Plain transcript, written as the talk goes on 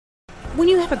When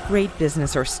you have a great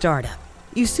business or startup,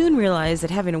 you soon realize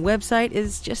that having a website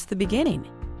is just the beginning.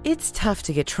 It's tough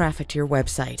to get traffic to your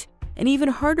website, and even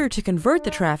harder to convert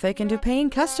the traffic into paying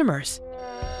customers.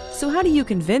 So how do you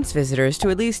convince visitors to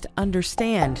at least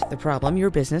understand the problem your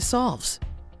business solves?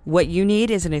 What you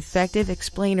need is an effective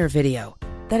explainer video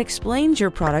that explains your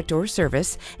product or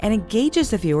service and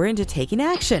engages the viewer into taking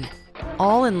action,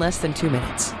 all in less than 2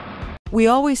 minutes. We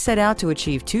always set out to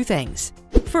achieve 2 things.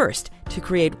 First, to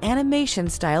create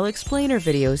animation-style explainer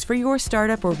videos for your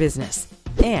startup or business.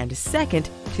 And second,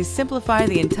 to simplify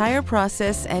the entire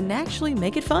process and actually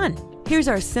make it fun. Here's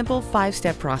our simple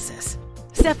 5-step process.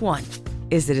 Step 1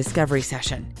 is the discovery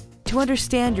session, to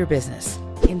understand your business.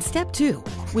 In Step 2,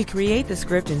 we create the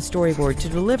script and storyboard to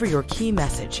deliver your key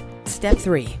message. Step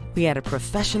 3, we add a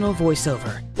professional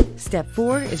voiceover. Step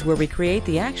 4 is where we create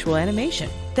the actual animation.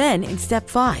 Then, in Step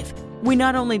 5, we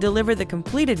not only deliver the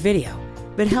completed video,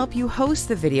 but help you host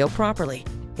the video properly,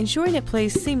 ensuring it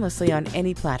plays seamlessly on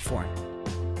any platform.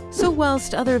 So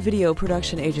whilst other video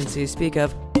production agencies speak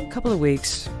of a couple of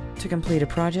weeks to complete a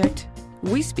project,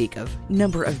 we speak of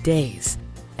number of days.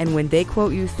 And when they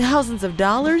quote you thousands of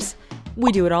dollars,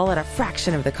 we do it all at a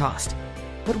fraction of the cost.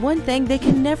 But one thing they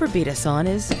can never beat us on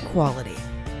is quality.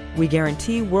 We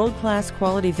guarantee world-class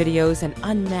quality videos and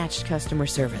unmatched customer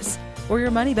service, or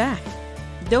your money back.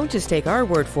 Don't just take our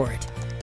word for it.